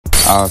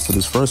So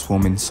this first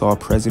woman saw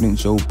President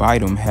Joe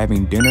Biden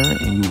having dinner,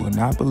 and you will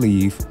not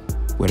believe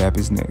what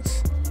happens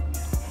next.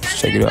 Let's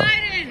check it out.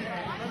 Biden,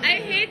 I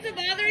hate to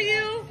bother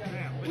you.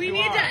 We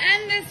need to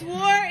end this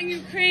war in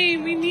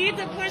Ukraine. We need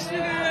to push for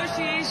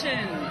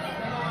negotiations.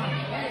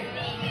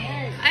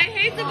 I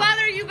hate to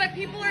bother you, but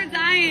people are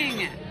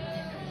dying.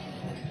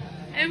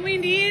 And we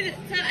need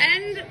to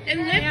end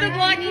and lift the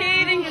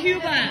blockade in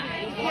Cuba.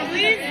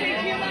 Please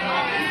take Cuba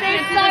off the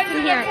state side of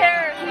the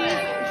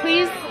terrorists.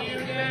 Please.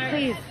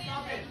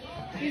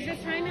 He's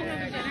just trying to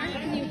have a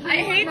dinner. I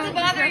hate to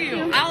bother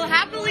you. I'll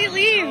happily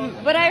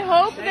leave, but I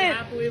hope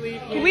that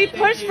we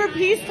push for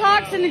peace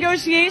talks and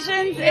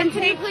negotiations and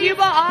take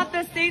Cuba off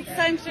the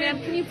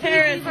state-sanctioned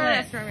terrorist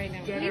list. Right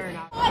now. Get her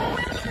out.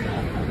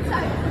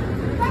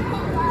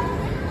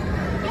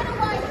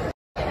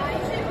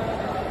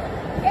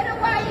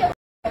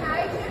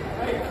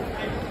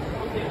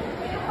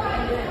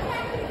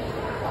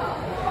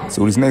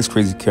 So this next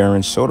crazy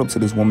Karen showed up to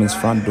this woman's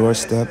front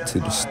doorstep to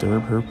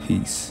disturb her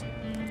peace.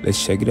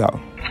 Let's check it out.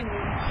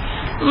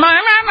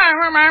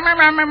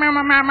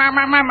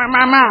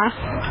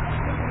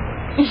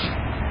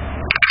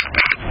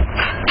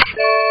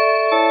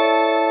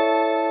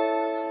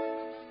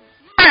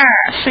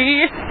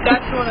 See?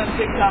 That's one on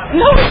TikTok.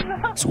 No.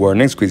 So our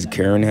next crazy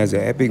Karen has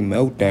an epic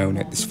meltdown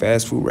at this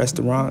fast food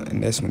restaurant,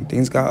 and that's when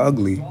things got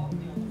ugly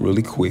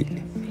really quick.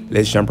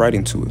 Let's jump right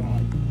into it.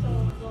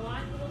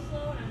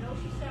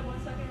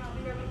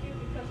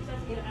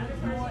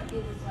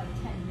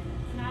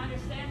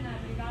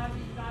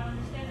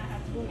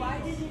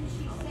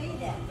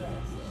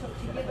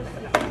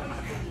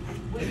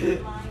 When you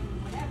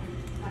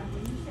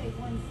say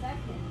 1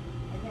 second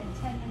and then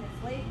 10 minutes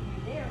later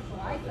you're there, so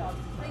I thought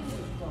the thing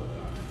would go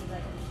there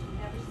because she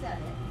never said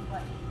it,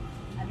 but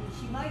I mean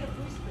she might have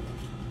whispered it.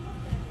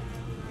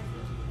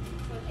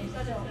 And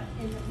so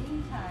in the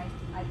meantime,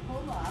 I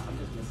pull up and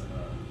she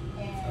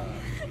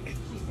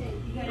said,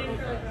 "You gotta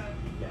go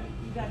around.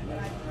 You gotta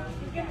drive around.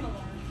 You gotta go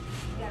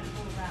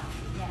around.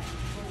 Yeah,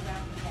 go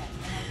around again."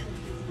 And I said,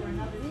 "Is there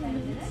another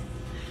 10 minutes?"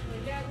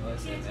 You can't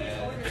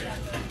take orders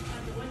out the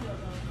window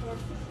though, of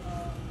course.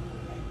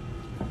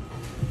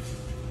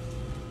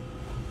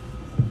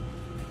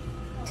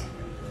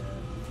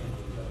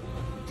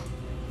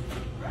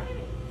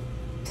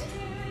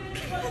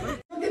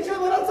 Get your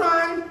little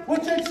time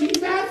with your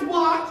cheap ass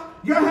watch.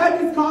 Your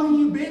husband's calling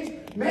you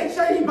bitch. Make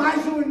sure he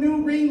buys you a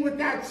new ring with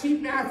that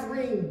cheap ass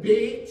ring,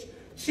 bitch.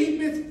 Cheap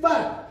as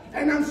fuck.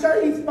 And I'm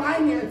sure he's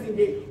financing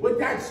it with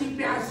that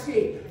cheap ass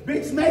shit.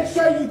 Bitch, make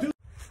sure you do.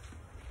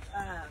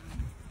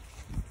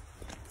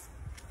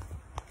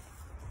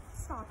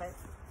 Stop it.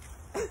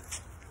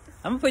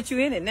 I'm gonna put you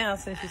in it now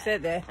since you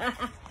said that.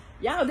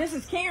 Yo, this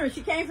is Karen.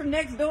 She came from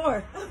next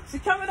door. She's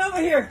coming over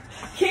here.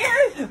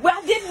 Karen? Well,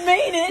 I didn't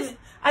mean it.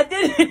 I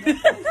didn't.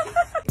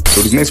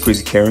 So this next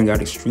crazy Karen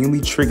got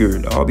extremely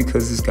triggered, all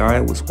because this guy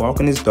was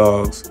walking his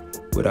dogs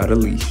without a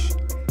leash.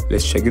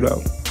 Let's check it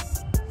out.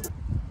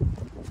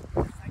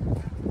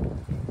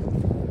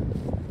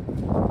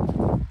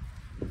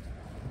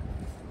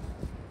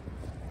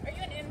 Are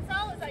you an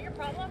incel? Is that your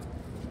problem?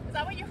 Is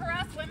that why you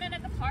harass women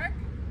at the park?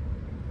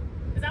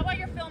 Is that why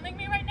you're filming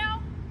me right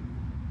now?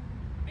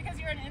 Because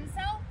you're an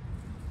incel?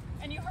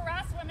 And you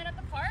harass women at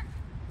the park?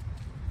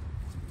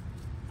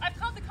 I've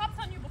called the cops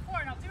on you before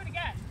and I'll do it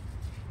again.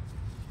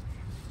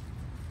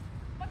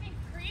 Fucking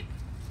creep.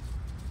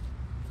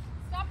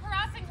 Stop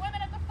harassing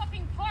women at the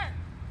fucking park.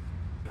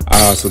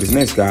 So this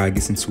next guy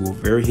gets into a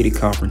very heated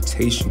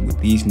confrontation with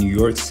these New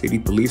York City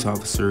police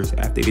officers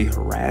after they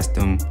harassed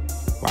him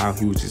while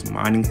he was just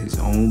minding his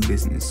own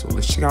business. So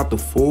let's check out the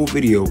full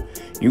video.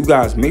 You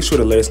guys make sure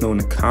to let us know in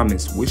the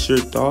comments what's your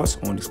thoughts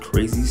on this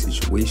crazy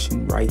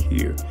situation right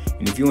here.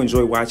 And if you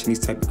enjoy watching these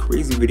type of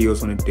crazy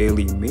videos on a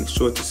daily, make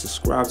sure to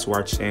subscribe to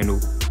our channel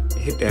and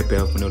hit that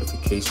bell for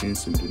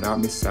notifications so you do not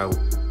miss out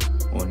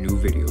on new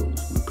videos.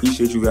 We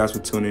appreciate you guys for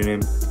tuning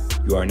in.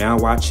 You are now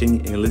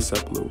watching Endless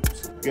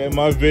Uploads. Get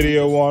my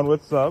video on.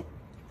 What's up?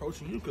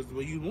 Approaching you because the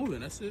way you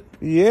moving, that's it.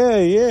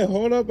 Yeah.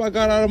 Hold up. I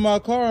got out of my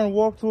car and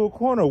walked to a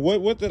corner.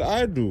 What did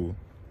I do?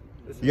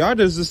 Y'all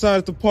just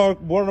decided to park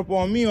one up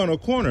on me on a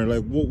corner.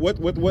 Like, what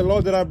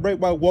law did I break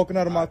by walking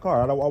out of my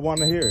car? I want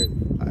to hear it.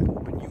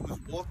 When you was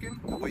walking,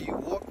 the way you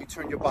walk, you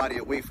turn your body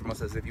away from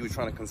us as if you were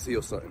trying to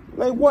conceal something.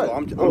 Like what? So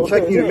I'm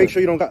checking you to make sure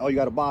you don't got, you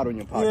got a bottle in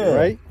your pocket,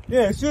 right?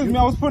 Yeah, excuse me,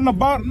 I was putting a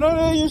bottle.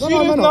 No, you see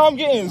this? Now I'm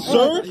getting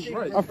searched.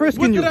 I'm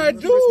frisking you. What did I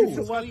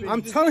do?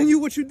 I'm telling you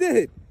what you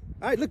did.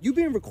 All right, look, you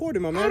being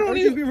recorded, my man.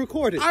 Everything's being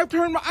recorded. I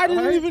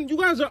didn't even, you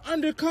guys are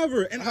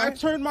undercover, and I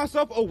turned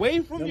myself away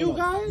from you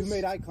guys? You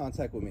made eye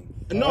contact with me.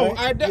 No,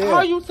 how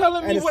are you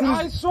telling me what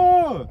I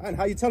saw? And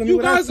how you telling me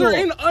what I saw? You guys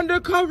are in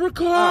undercover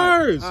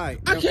cars. All right.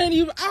 I can't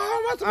even, how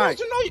am I supposed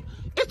to know?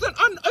 It's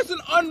an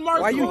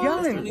unmarked Why are you car.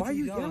 yelling? Why are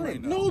you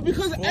yelling? No,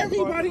 because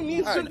everybody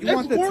needs to. You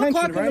want the It's 4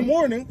 o'clock attention, in the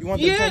morning. You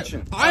want the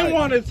attention. I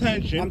want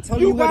attention. I'm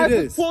telling you what it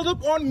is. You guys pulled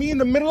up on me in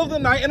the middle of the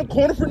night in a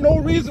corner for no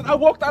reason. I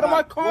walked out of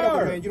my car.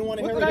 Whatever, man. You don't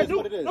want to hear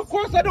what it is. Of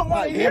course I don't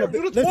want to hear it.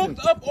 You just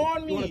walked up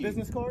on me. You want a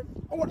business card?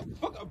 I want to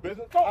fuck up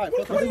business. Alright,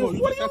 What are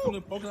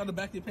you? Focus on the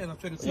back of your pants. I'm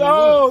checking.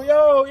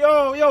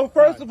 Yo.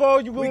 First of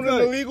all, you doing an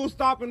illegal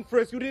stop and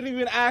frisk. You didn't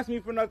even ask me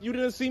for nothing. You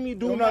didn't see me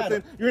do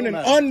nothing. You're in an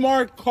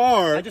unmarked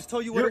car. I just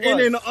told you what it was. You're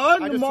in an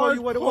unmarked I just told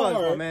you what it was,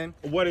 my man.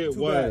 What it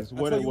was.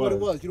 What it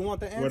was. You don't want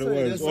the answer. What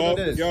it was. What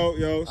it is.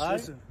 Yo.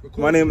 Right.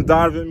 My name is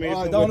Donovan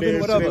Mason. Donovan,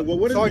 whatever.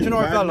 What is Sergeant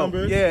your badge Arvello.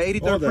 number? Yeah,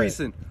 83rd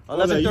precinct.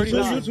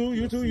 1139.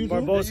 You too.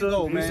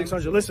 Barbosa,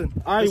 600. Listen.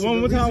 All right, one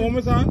more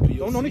time.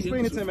 Don't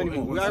explain it to him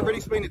anymore. We already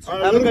explained it to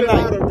him. Have a good night.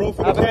 Have a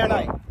good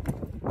night.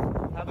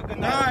 Have a good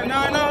night.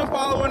 Nah, I'm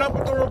following up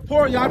with the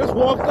report. Y'all just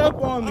walked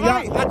up on me.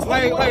 Like,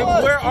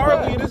 where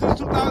are we? This is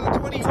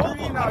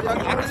 2023 now. Y'all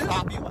I can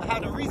stop you. I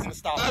had a reason to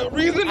stop you.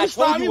 Reason to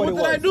stop me? What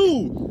did I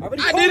do?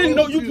 I didn't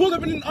know. You pulled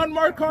up in an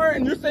unmarked car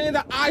and you're saying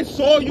that I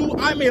saw you.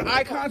 I made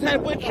eye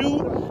contact with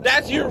you.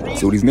 That's your reason.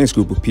 So these next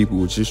group of people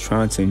were just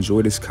trying to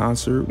enjoy this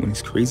concert when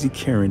this crazy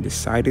Karen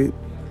decided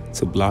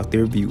to block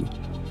their view.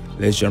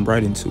 Let's jump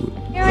right into it.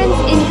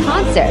 Karens in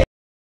concert.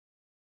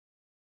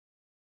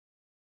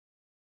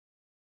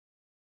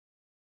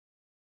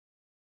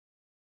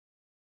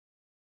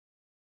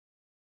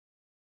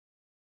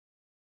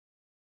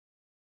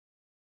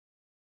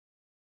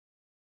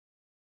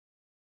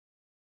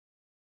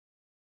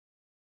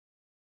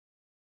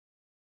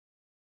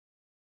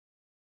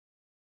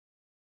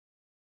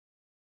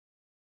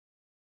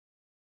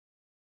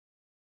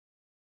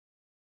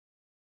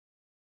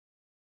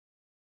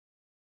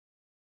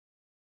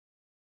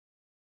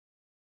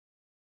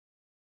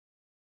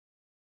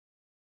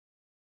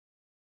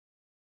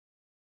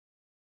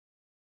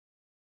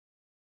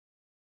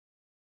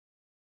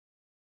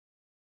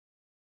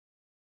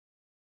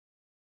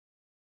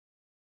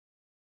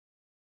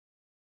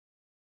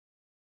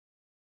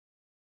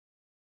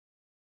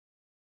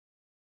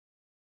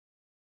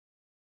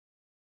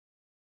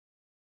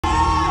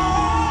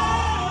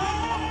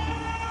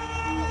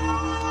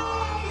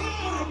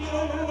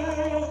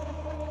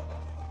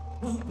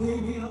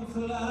 Baby, I'm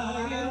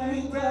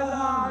flying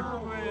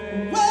without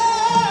away.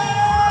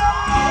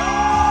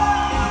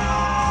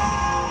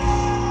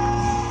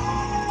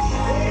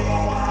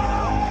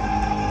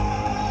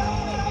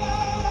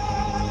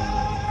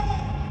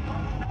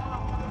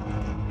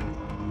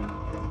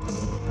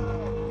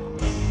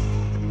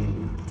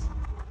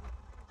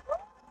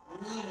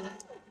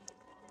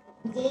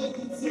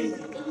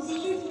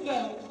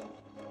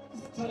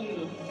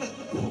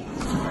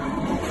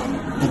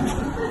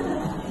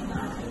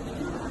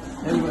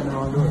 Anyway, no,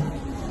 I'll do it.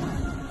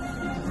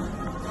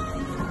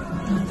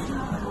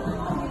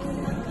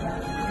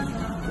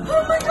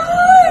 Oh my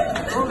God!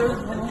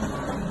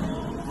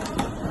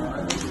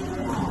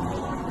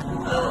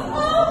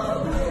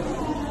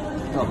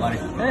 Oh, buddy.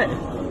 Hey.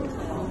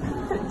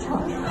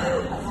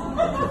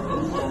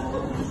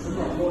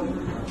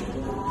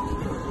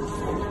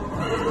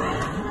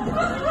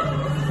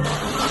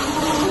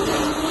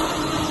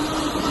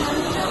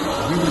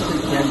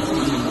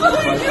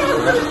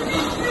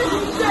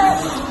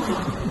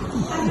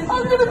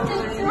 I'm gonna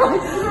beat you, I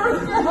swear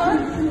to God.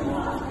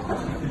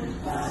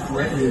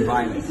 Threatening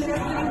violence. I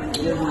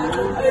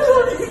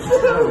love you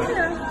so much.